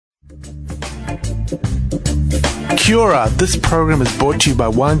Kia ora, this program is brought to you by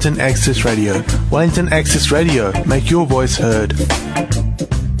Wellington Access Radio. Wellington Access Radio, make your voice heard.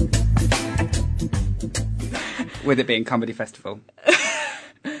 With it being Comedy Festival.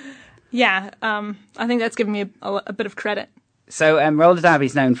 Yeah, I think that's given me a bit of credit. So roller derby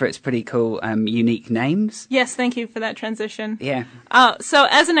is known for its pretty cool, unique names. Yes, thank you for that transition. Yeah. So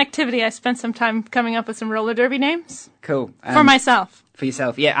as an activity, I spent some time coming up with some roller derby names. Cool. For myself. For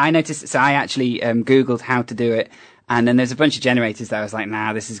yourself. Yeah, I noticed. So I actually Googled how to do it. And then there's a bunch of generators that I was like,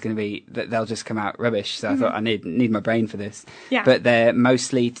 nah, this is going to be, they'll just come out rubbish. So I thought I need my brain for this. Yeah. But they're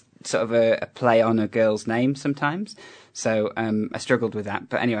mostly sort of a play on a girl's name sometimes. So I struggled with that.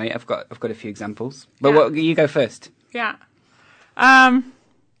 But anyway, I've got a few examples. But what, you go first. Yeah.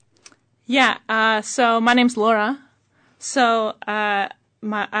 So my name's Laura. So I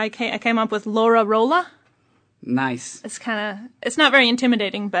came up with Laura Rolla. Nice. It's not very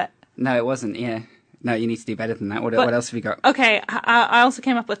intimidating, but... No, it wasn't, yeah. No, you need to do better than that. What else have you got? Okay, I also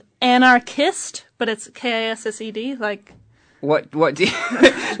came up with Anarchist, but it's Kissed, like... What do you...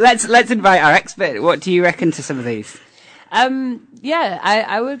 let's invite our expert. What do you reckon to some of these?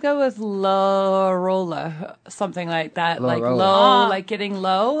 I would go with low roller, something like that. Like getting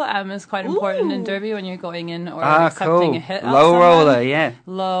low is quite important in derby when you're going in or accepting a hit. Low roller, yeah.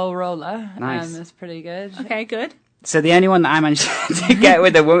 Low roller, nice. Is pretty good. Okay, good. So the only one that I managed to get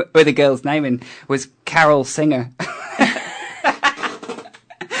with a girl's name in was Carol Singer.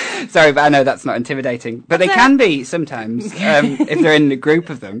 Sorry, but I know that's not intimidating. But they can be sometimes if they're in a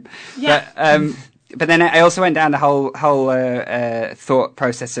group of them. Yeah. But then I also went down the whole thought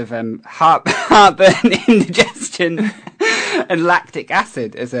process of heartburn, indigestion, and lactic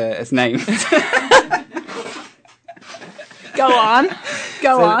acid as names. Go on.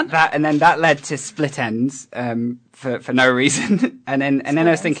 And then that led to split ends for no reason. And then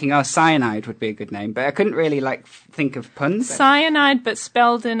I was thinking, cyanide would be a good name, but I couldn't really think of puns. Cyanide, but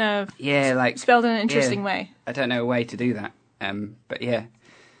spelled in an interesting way. I don't know a way to do that. But yeah.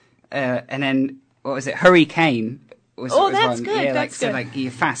 And then what was it? Hurricane. That's one. good. Yeah, that's good. So you're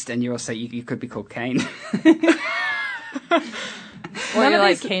fast, and you're also you could be called Kane. Or you're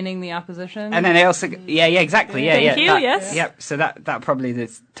like caning the opposition. And then I also, exactly, yeah. Thank you, yes. Yep, so that probably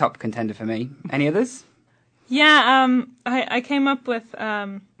the top contender for me. Any others? Yeah, I came up with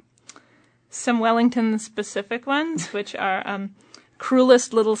some Wellington-specific ones, which are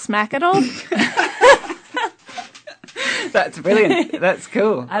Cruelest Little Smackadle. That's brilliant. That's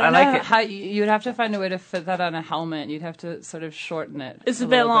cool. I don't like know it. how you'd have to find a way to fit that on a helmet. You'd have to sort of shorten it. It's a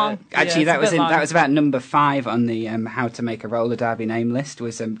bit long. Actually, that was about number 5 on the how to make a roller derby name list.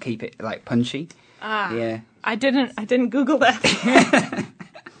 Was keep it like punchy. Yeah. I didn't Google that.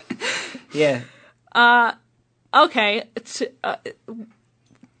 Yeah. Okay.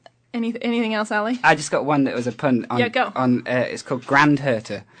 Anything else, Ali? I just got one that was a pun on. Yeah, go. On it's called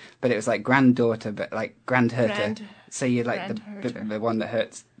Grandhurter, but it was like granddaughter, but like Grandhurter. So you're like the one that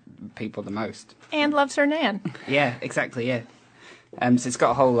hurts people the most. And loves her nan. Yeah, exactly. Yeah. So it's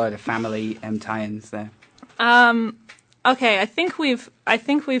got a whole load of family tie-ins there. Okay, I think we've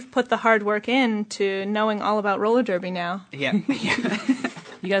put the hard work into knowing all about roller derby now. Yeah.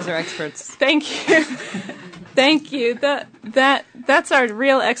 You guys are experts. Thank you. Thank you. That's our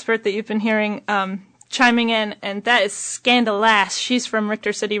real expert that you've been hearing chiming in, and that is Scandalass. She's from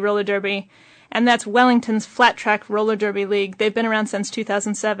Richter City Roller Derby, and that's Wellington's Flat Track Roller Derby League. They've been around since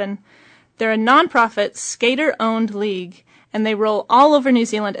 2007. They're a non-profit, skater-owned league, and they roll all over New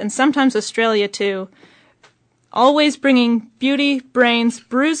Zealand and sometimes Australia too, always bringing beauty, brains,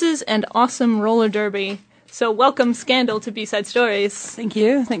 bruises, and awesome roller derby. So welcome, Scandal, to B-Side Stories. Thank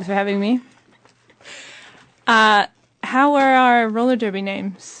you. Thanks for having me. How are our roller derby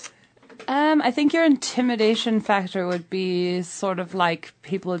names? I think your intimidation factor would be sort of like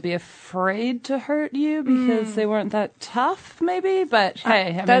people would be afraid to hurt you because they weren't that tough, maybe. But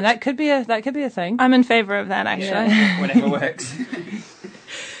hey, I mean that could be a thing. I'm in favor of that, actually. Yeah. Whatever works.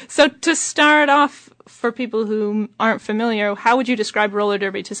 So to start off, for people who aren't familiar, how would you describe roller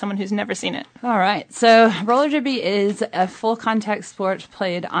derby to someone who's never seen it? All right. So roller derby is a full contact sport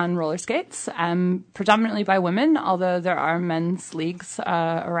played on roller skates, predominantly by women, although there are men's leagues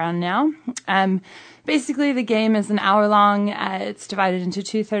around now. Basically, the game is an hour long. It's divided into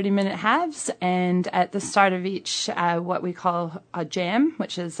 2 30-minute halves, and at the start of each, what we call a jam,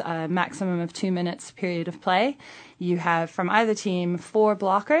 which is a maximum of 2 minutes period of play, you have from either team 4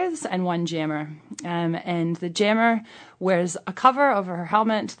 blockers and 1 jammer. And the jammer wears a cover over her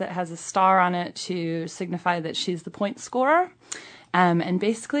helmet that has a star on it to signify that she's the point scorer. And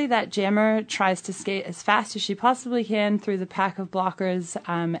basically that jammer tries to skate as fast as she possibly can through the pack of blockers,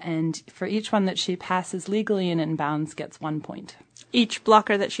 and for each one that she passes legally and in bounds gets 1 point. Each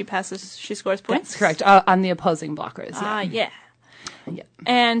blocker that she passes, she scores points? That's correct, on the opposing blockers. Yeah.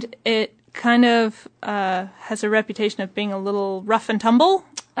 And it kind of has a reputation of being a little rough and tumble?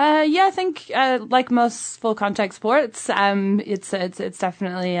 I think like most full contact sports, it's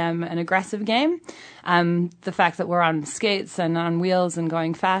definitely an aggressive game. The fact that we're on skates and on wheels and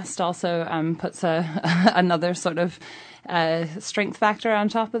going fast also puts another sort of strength factor on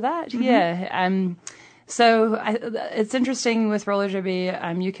top of that. Mm-hmm. Yeah. So it's interesting with roller derby.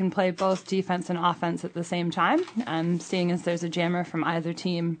 You can play both defense and offense at the same time. Seeing as there's a jammer from either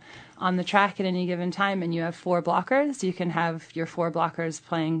team on the track at any given time, and you have 4 blockers, you can have your 4 blockers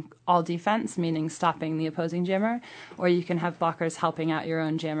playing all defense, meaning stopping the opposing jammer, or you can have blockers helping out your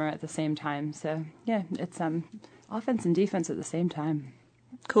own jammer at the same time. So yeah, it's offense and defense at the same time.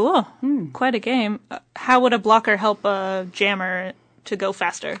 Cool. Quite a game. How would a blocker help a jammer to go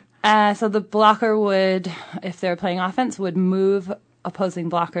faster? So the blocker would, if they're playing offense, would move opposing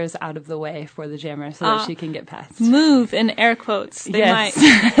blockers out of the way for the jammer so that she can get past. Move in air quotes. They yes.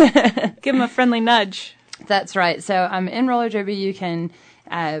 might give them a friendly nudge. That's right. So in roller derby, you can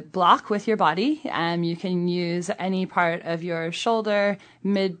block with your body. You can use any part of your shoulder,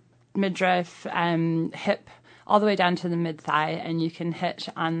 midriff, hip, all the way down to the mid-thigh, and you can hit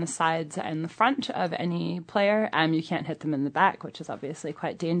on the sides and the front of any player. You can't hit them in the back, which is obviously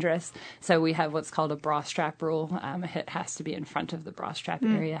quite dangerous. So we have what's called a bra strap rule. A hit has to be in front of the bra strap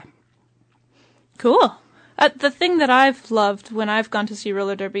area. Cool. The thing that I've loved when I've gone to see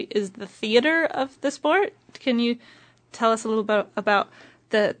roller derby is the theater of the sport. Can you tell us a little bit about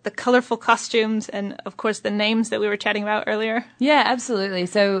the colorful costumes and, of course, the names that we were chatting about earlier? Yeah, absolutely.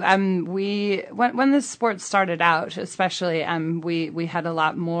 So when the sport started out, especially, we had a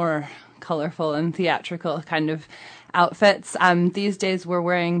lot more colorful and theatrical kind of outfits. These days we're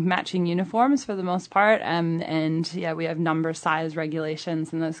wearing matching uniforms for the most part, and yeah, we have number size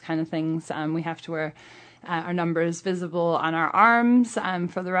regulations and those kind of things. We have to wear our numbers visible on our arms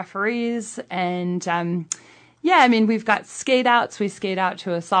for the referees, and yeah, I mean, we've got skate outs. We skate out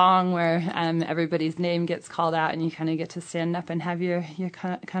to a song where everybody's name gets called out, and you kind of get to stand up and have your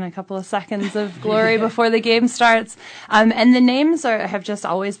kind of couple of seconds of glory before the game starts. And the names have just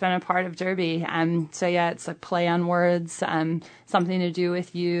always been a part of derby. So yeah, it's a play on words, something to do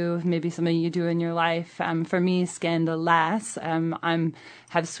with you, maybe something you do in your life. For me, Scandalass.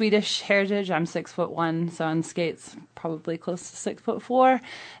 Have Swedish heritage. I'm 6'1", so on skates probably close to 6'4".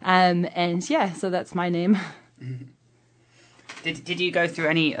 And yeah, so that's my name. Did you go through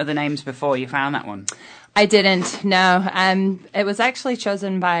any other names before you found that one? I didn't, no. It was actually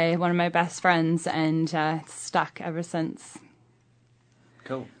chosen by one of my best friends, and it's stuck ever since.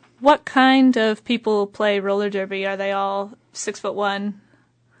 Cool. What kind of people play roller derby? Are they all 6'1"?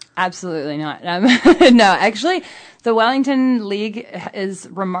 Absolutely not. No, actually, the Wellington League is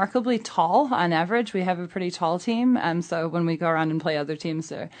remarkably tall on average. We have a pretty tall team, so when we go around and play other teams,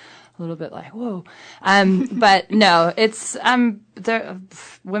 they're a little bit like, whoa. But no, it's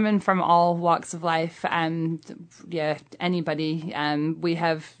women from all walks of life. Yeah, anybody. We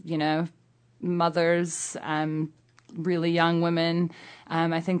have, mothers, really young women.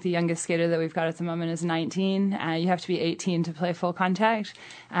 I think the youngest skater that we've got at the moment is 19. You have to be 18 to play full contact.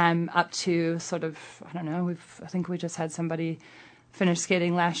 Up to sort of, I don't know, I think we just had somebody finish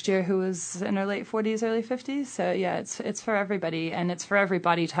skating last year who was in her late 40s, early 50s. So yeah, it's for everybody, and it's for every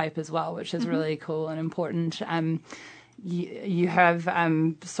body type as well, which is really cool and important. You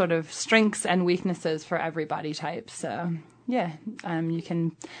have sort of strengths and weaknesses for every body type. So yeah, you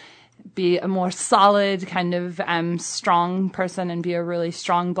can be a more solid kind of strong person and be a really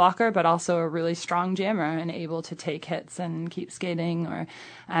strong blocker, but also a really strong jammer and able to take hits and keep skating, or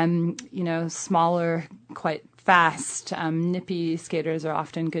smaller, quite fast, nippy skaters are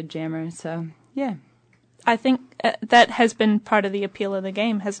often good jammers. So yeah, I think that has been part of the appeal of the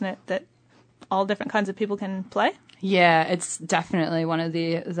game, hasn't it? That all different kinds of people can play. Yeah, it's definitely one of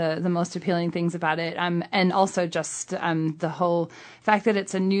the most appealing things about it. And also just the whole fact that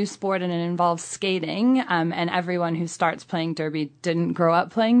it's a new sport and it involves skating, and everyone who starts playing derby didn't grow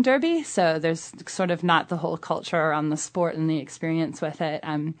up playing derby, so there's sort of not the whole culture around the sport and the experience with it.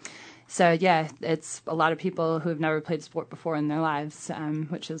 So yeah, it's a lot of people who have never played sport before in their lives,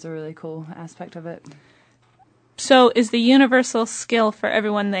 which is a really cool aspect of it. So is the universal skill for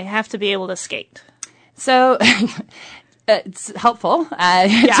everyone they have to be able to skate? So it's helpful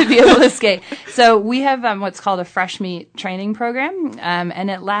to be able to skate. So we have what's called a fresh meat training program, and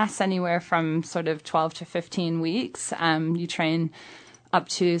it lasts anywhere from sort of 12 to 15 weeks. You train up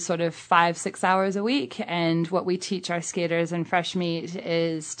to sort of 5-6 hours a week, and what we teach our skaters in fresh meat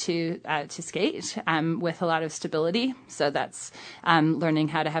is to skate with a lot of stability. So that's learning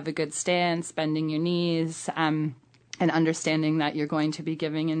how to have a good stance, bending your knees, and understanding that you're going to be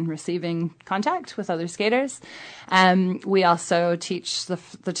giving and receiving contact with other skaters. We also teach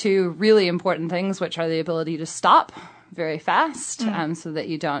the two really important things, which are the ability to stop very fast, so that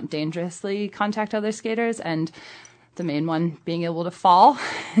you don't dangerously contact other skaters, and the main one being able to fall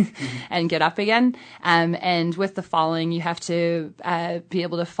and get up again. And with the falling, you have to be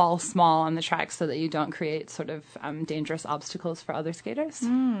able to fall small on the track so that you don't create sort of dangerous obstacles for other skaters.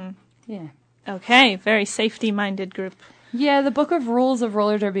 Yeah. Okay, very safety-minded group. Yeah, the book of rules of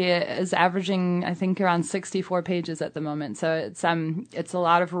roller derby is averaging, I think, around 64 pages at the moment. So it's a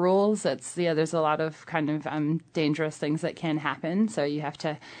lot of rules. There's a lot of kind of dangerous things that can happen. So you have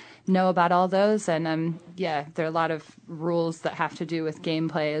to know about all those, and there are a lot of rules that have to do with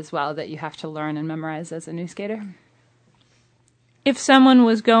gameplay as well that you have to learn and memorize as a new skater. If someone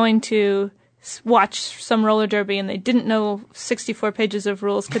was going to watch some roller derby and they didn't know 64 pages of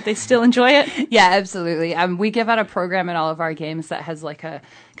rules, could they still enjoy it? Yeah, absolutely. We give out a program in all of our games that has like a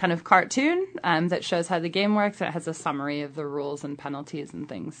kind of cartoon that shows how the game works. It has a summary of the rules and penalties and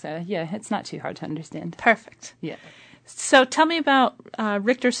things. So yeah, it's not too hard to understand. Perfect. Yeah. So tell me about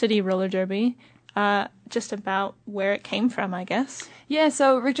Richter City Roller Derby, just about where it came from, I guess. Yeah,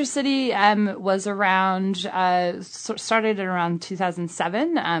 so Richter City was around, started in around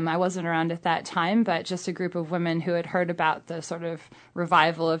 2007. I wasn't around at that time, but just a group of women who had heard about the sort of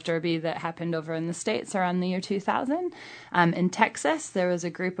revival of derby that happened over in the States around the year 2000. In Texas, there was a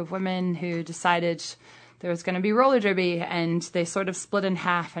group of women who decided there was going to be roller derby, and they sort of split in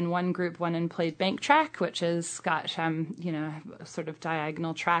half, and one group went and played bank track, which has got, a sort of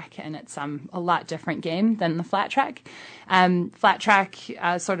diagonal track, and it's a lot different game than the flat track. Flat track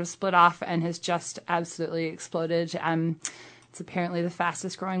sort of split off and has just absolutely exploded. It's apparently the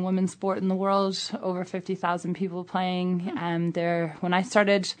fastest growing women's sport in the world, over 50,000 people playing. When I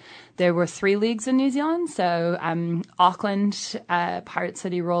started, there were 3 leagues in New Zealand. So Auckland Pirate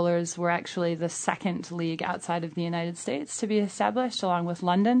City Rollers were actually the second league outside of the United States to be established, along with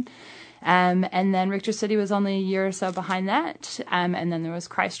London. And then Richter City was only a year or so behind that. And then there was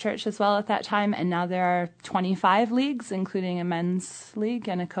Christchurch as well at that time. And now there are 25 leagues, including a men's league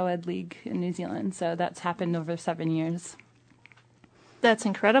and a co-ed league in New Zealand. So that's happened over 7 years. That's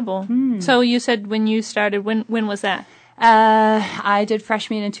incredible. So you said when you started, when was that? I did fresh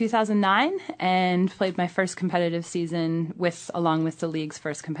meet in 2009 and played my first competitive season along with the league's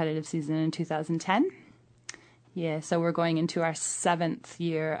first competitive season in 2010. Yeah, so we're going into our 7th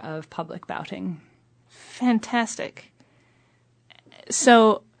year of public bouting. Fantastic.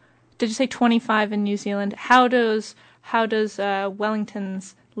 So, did you say 25 in New Zealand? How does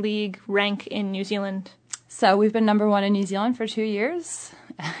Wellington's league rank in New Zealand? So we've been number 1 in New Zealand for 2 years.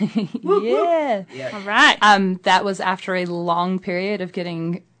 Yeah. All right. That was after a long period of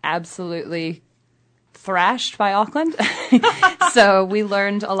getting absolutely thrashed by Auckland. So we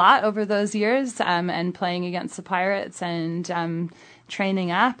learned a lot over those years, and playing against the Pirates and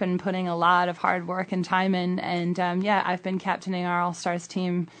training up and putting a lot of hard work and time in. And I've been captaining our All-Stars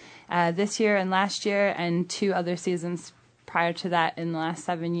team this year and last year and 2 other seasons prior to that in the last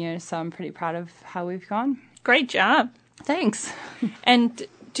 7 years. So I'm pretty proud of how we've gone. Great job. Thanks. And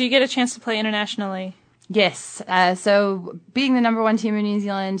do you get a chance to play internationally? Yes. So being the number 1 team in New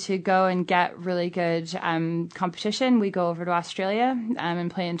Zealand, to go and get really good competition, we go over to Australia and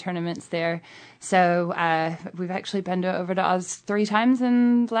play in tournaments there. So we've actually been over to Oz 3 times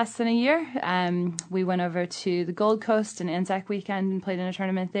in less than a year. We went over to the Gold Coast and Anzac Weekend and played in a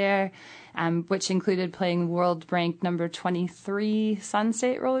tournament there, which included playing world-ranked number 23 Sun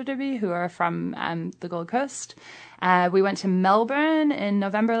State Roller Derby, who are from the Gold Coast. We went to Melbourne in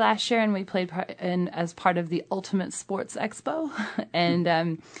November last year, and we played as part of the Ultimate Sports Expo,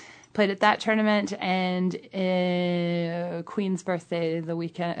 and played at that tournament. And Queen's birthday the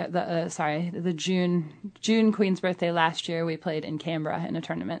weekend, the June Queen's birthday last year, we played in Canberra in a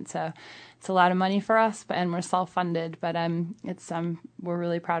tournament. So it's a lot of money for us, and we're self-funded, but we're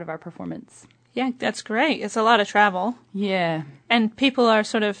really proud of our performance. Yeah, that's great. It's a lot of travel. Yeah, and people are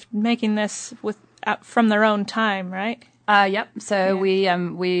sort of making this from their own time, right? Yep. So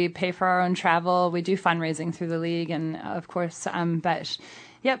we pay for our own travel. We do fundraising through the league, and of course, but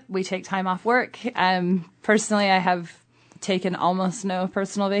yep, we take time off work. Personally, I have taken almost no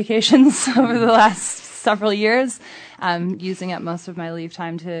personal vacations over the last several years, using up most of my leave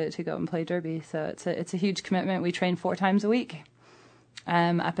time to go and play derby. So it's a huge commitment. We train 4 times a week.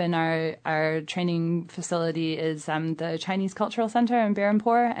 Up in our training facility is the Chinese Cultural Center in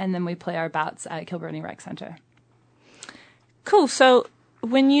Berhampur, and then we play our bouts at Kilbirnie Rec Center. Cool. So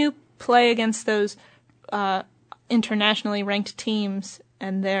when you play against those internationally ranked teams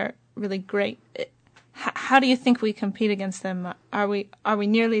and they're really great, how do you think we compete against them? Are we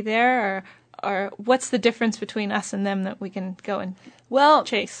nearly there, or what's the difference between us and them that we can go and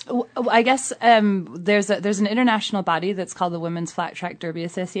chase? I guess there's an international body that's called the Women's Flat Track Derby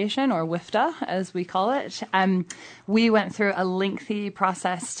Association, or WIFTA, as we call it. We went through a lengthy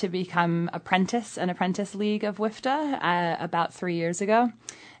process to become an apprentice league of WIFTA about 3 years ago.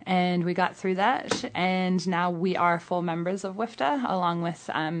 And we got through that, and now we are full members of WIFTA, along with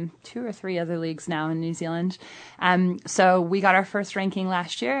 2 or 3 other leagues now in New Zealand. So we got our first ranking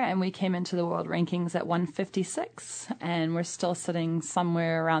last year, and we came into the world rankings at 156, and we're still sitting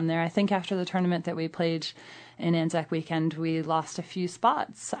somewhere around there. I think after the tournament that we played in Anzac Weekend, we lost a few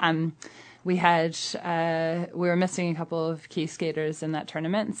spots. We were missing a couple of key skaters in that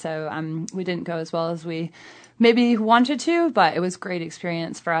tournament, so we didn't go as well as we maybe wanted to, but it was great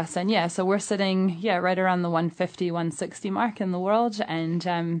experience for us. And so we're sitting right around the 150, 160 mark in the world. And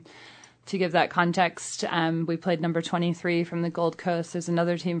to give that context, we played number 23 from the Gold Coast. There's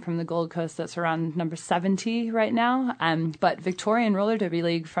another team from the Gold Coast that's around number 70 right now. But Victorian Roller Derby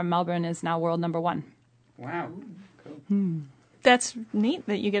League from Melbourne is now world number 1. Wow, cool. That's neat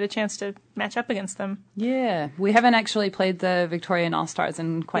that you get a chance to match up against them. Yeah, we haven't actually played the Victorian All-Stars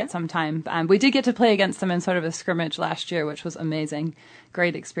in quite some time. We did get to play against them in sort of a scrimmage last year, which was amazing.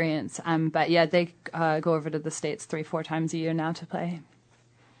 Great experience. But they go over to the States 3-4 times a year now to play.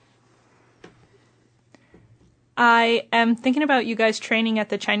 I am thinking about you guys training at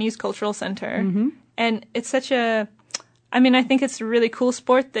the Chinese Cultural Center. Mm-hmm. And it's I think it's a really cool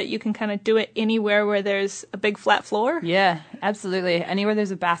sport that you can kind of do it anywhere where there's a big flat floor. Yeah, absolutely. Anywhere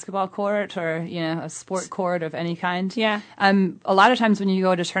there's a basketball court or, a sport court of any kind. Yeah. A lot of times when you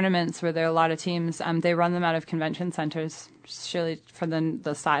go to tournaments where there are a lot of teams, they run them out of convention centers, surely for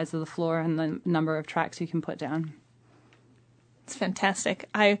the size of the floor and the number of tracks you can put down. It's fantastic.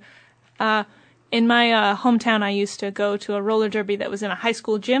 In my hometown, I used to go to a roller derby that was in a high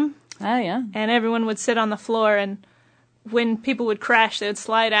school gym. Oh, yeah. And everyone would sit on the floor, and when people would crash, they would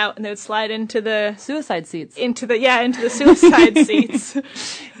slide out and they would slide into the suicide seats. Into the suicide seats.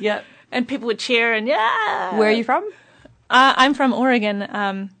 Yep. And people would cheer and yeah. Where are you from? I'm from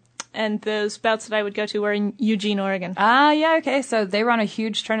Oregon. And those bouts that I would go to were in Eugene, Oregon. Yeah, okay. So they run a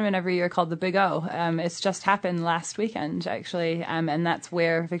huge tournament every year called the Big O. It's just happened last weekend, actually, and that's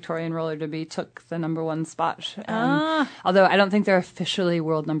where Victorian Roller Derby took the number 1 spot. Although I don't think they're officially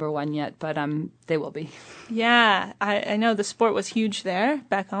world number 1 yet, but they will be. Yeah, I know the sport was huge there,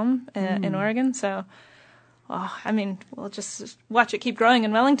 back home in Oregon, so... we'll just watch it keep growing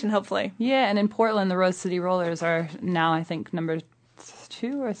in Wellington, hopefully. Yeah, and in Portland, the Rose City Rollers are now, I think, number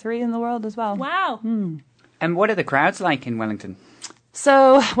 2 or 3 in the world as well. Wow. And what are the crowds like in Wellington?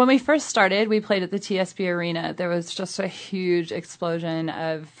 So when we first started, we played at the TSB Arena. There was just a huge explosion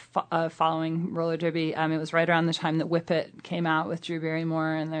of following roller derby. It was right around the time that Whippet came out with Drew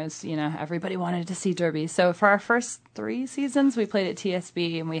Barrymore, and there's, everybody wanted to see derby. So for our first 3 seasons, we played at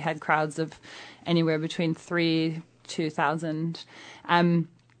TSB, and we had crowds of anywhere between 3,000 to 2,000.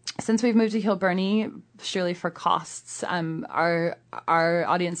 Since we've moved to Kilbirnie, surely for costs, our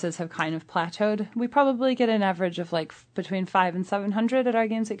audiences have kind of plateaued. We probably get an average of between 500 and 700 at our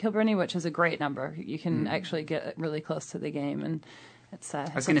games at Kilbirnie, which is a great number. You can actually get really close to the game, and it's.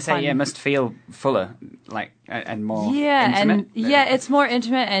 I was going to say, it must feel fuller, and more. Yeah, intimate. It's more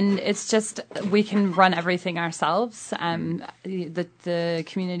intimate, and it's just we can run everything ourselves. The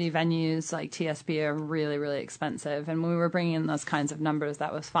community venues like TSB are really, really expensive, and when we were bringing in those kinds of numbers,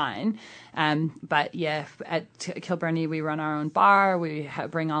 that was fine. But at Kilbirnie, we run our own bar. We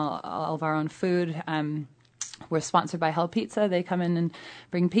bring all of our own food. We're sponsored by Hell Pizza. They come in and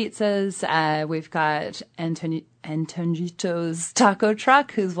bring pizzas. We've got Antonito's Taco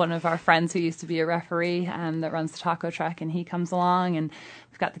Truck, who's one of our friends who used to be a referee that runs the taco truck, and he comes along. And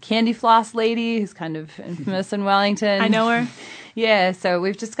we've got the Candy Floss lady, who's kind of infamous in Wellington. I know her. Yeah, so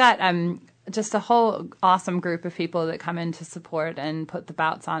we've just got just a whole awesome group of people that come in to support and put the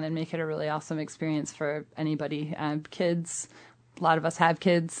bouts on and make it a really awesome experience for anybody, kids. A lot of us have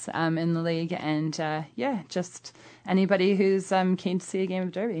kids in the league, and just anybody who's keen to see a game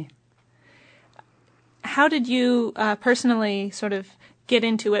of derby. How did you personally sort of get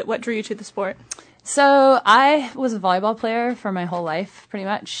into it? What drew you to the sport? So I was a volleyball player for my whole life, pretty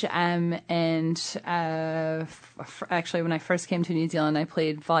much. Actually, when I first came to New Zealand, I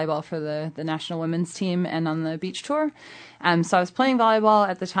played volleyball for the national women's team and on the beach tour. So I was playing volleyball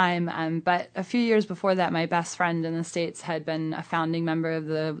at the time. But a few years before that, my best friend in the States had been a founding member of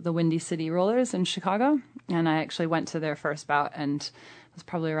the Windy City Rollers in Chicago. And I actually went to their first bout, and it was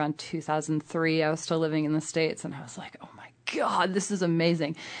probably around 2003. I was still living in the States, and I was like, oh my God, this is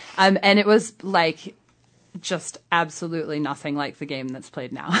amazing. And it was like just absolutely nothing like the game that's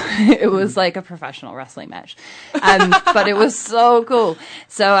played now. It was like a professional wrestling match. But it was so cool.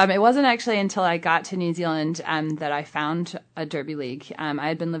 So it wasn't actually until I got to New Zealand that I found a derby league. I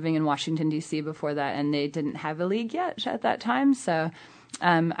had been living in Washington, D.C. before that, and they didn't have a league yet at that time. So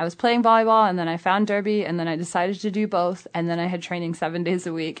I was playing volleyball, and then I found derby, and then I decided to do both, and then I had training 7 days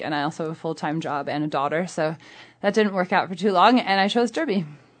a week, and I also have a full-time job and a daughter, so that didn't work out for too long, and I chose derby.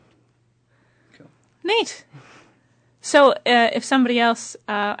 Cool. Neat. So if somebody else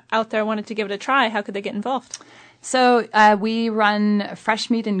out there wanted to give it a try, how could they get involved? So we run fresh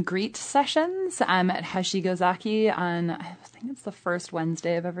meat and greet sessions at Hashigozaki on, I think it's the first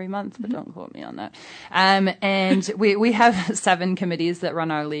Wednesday of every month, but don't quote me on that. And we have 7 committees that run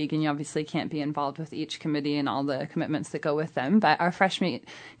our league, and you obviously can't be involved with each committee and all the commitments that go with them. But our fresh meat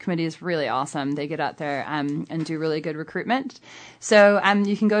committee is really awesome. They get out there and do really good recruitment. So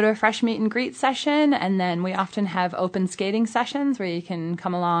you can go to a fresh meat and greet session, and then we often have open skating sessions where you can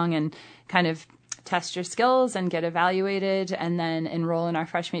come along and kind of test your skills and get evaluated, and then enroll in our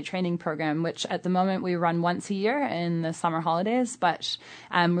fresh meat training program, which at the moment we run once a year in the summer holidays, but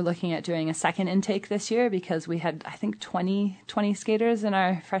we're looking at doing a second intake this year because we had, I think, 20 skaters in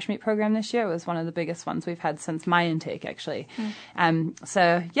our fresh meat program this year. It was one of the biggest ones we've had since my intake, actually.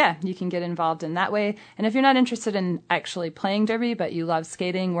 So yeah, you can get involved in that way. And if you're not interested in actually playing derby, but you love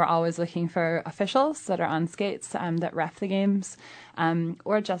skating, we're always looking for officials that are on skates that ref the games,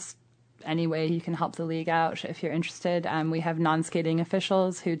 or just any way you can help the league out if you're interested. We have non-skating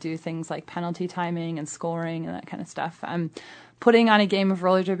officials who do things like penalty timing and scoring and that kind of stuff. Putting on a game of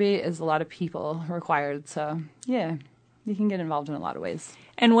roller derby is a lot of people required. So, yeah, you can get involved in a lot of ways.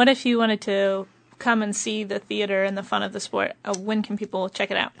 And what if you wanted to come and see the theater and the fun of the sport? When can people check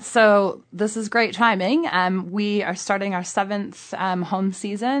it out? So this is great timing. We are starting our 7th home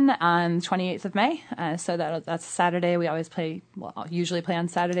season on the 28th of May. So that's Saturday. We always usually play on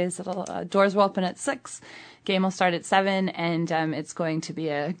Saturdays. Doors will open at 6. Game will start at 7, and it's going to be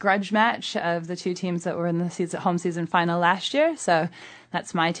a grudge match of the 2 teams that were in the home season final last year. So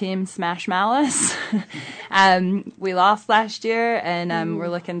that's my team, Smash Malice. We lost last year, and we're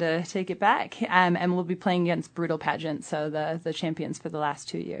looking to take it back. And we'll be playing against Brutal Pageant, so the champions for the last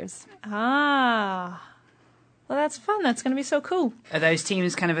 2 years. Ah. Well, that's fun. That's going to be so cool. Are those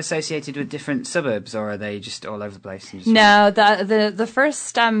teams kind of associated with different suburbs, or are they just all over the place? No, the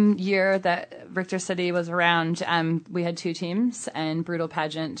first year that Richter City was around, we had 2 teams, and Brutal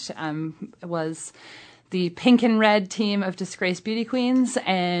Pageant was the pink and red team of Disgraced Beauty Queens,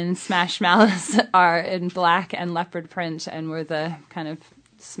 and Smash Malice are in black and leopard print, and we're the kind of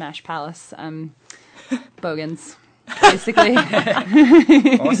Smash Palace bogans, basically.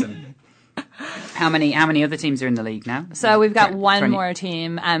 Awesome. How many other teams are in the league now? So we've got one more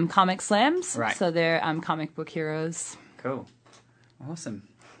team, Comic Slams. Right. So they're comic book heroes. Cool. Awesome.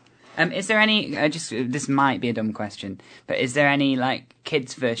 Is there any, this might be a dumb question, but is there any like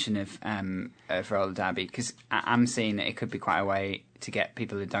kids version of roller derby? Because I'm seeing that it could be quite a way to get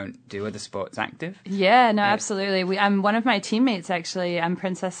people who don't do other sports active. Yeah, no, absolutely. One of my teammates actually,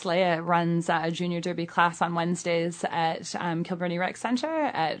 Princess Leia, runs a junior derby class on Wednesdays at Kilburney Rec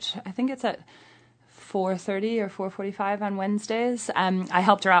Center I think it's at 4:30 or 4:45 on Wednesdays. I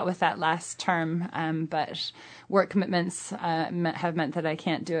helped her out with that last term, but work commitments have meant that I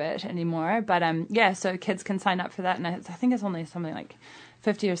can't do it anymore. But yeah, so kids can sign up for that, and I think it's only something like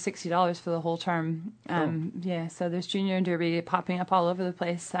 $50 or $60 for the whole term. Yeah, so there's junior derby popping up all over the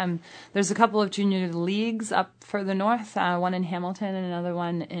place. There's a couple of junior leagues up further north, one in Hamilton and another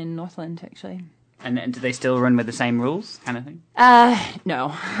one in Northland, actually. And do they still run with the same rules, kind of thing?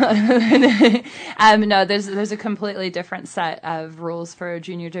 No. No, there's a completely different set of rules for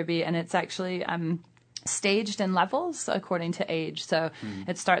junior derby, and it's actually staged in levels according to age. So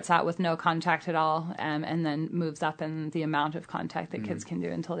it starts out with no contact at all, and then moves up in the amount of contact that kids can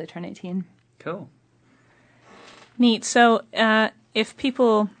do until they turn 18. Cool. Neat. So if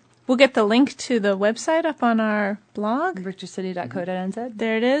people... We'll get the link to the website up on our blog. richtercity.co.nz.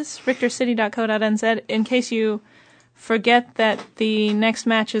 There it is, richtercity.co.nz. In case you forget that the next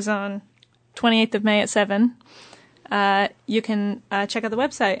match is on 28th of May at 7, you can check out the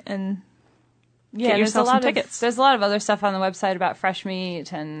website and get yourself some tickets. There's a lot of other stuff on the website about Fresh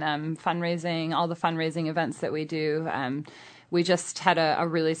Meat and fundraising, all the fundraising events that we do. We just had a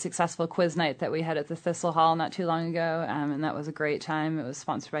really successful quiz night that we had at the Thistle Hall not too long ago, and that was a great time. It was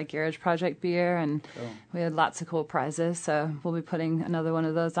sponsored by Garage Project Beer, and we had lots of cool prizes, so we'll be putting another one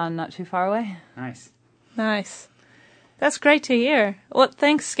of those on not too far away. Nice. That's great to hear. Well,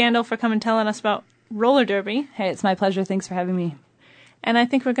 thanks, Scandal, for coming and telling us about roller derby. Hey, it's my pleasure. Thanks for having me. And I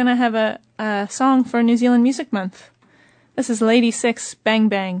think we're going to have a song for New Zealand Music Month. This is Lady Six, Bang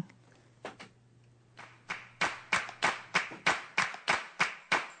Bang.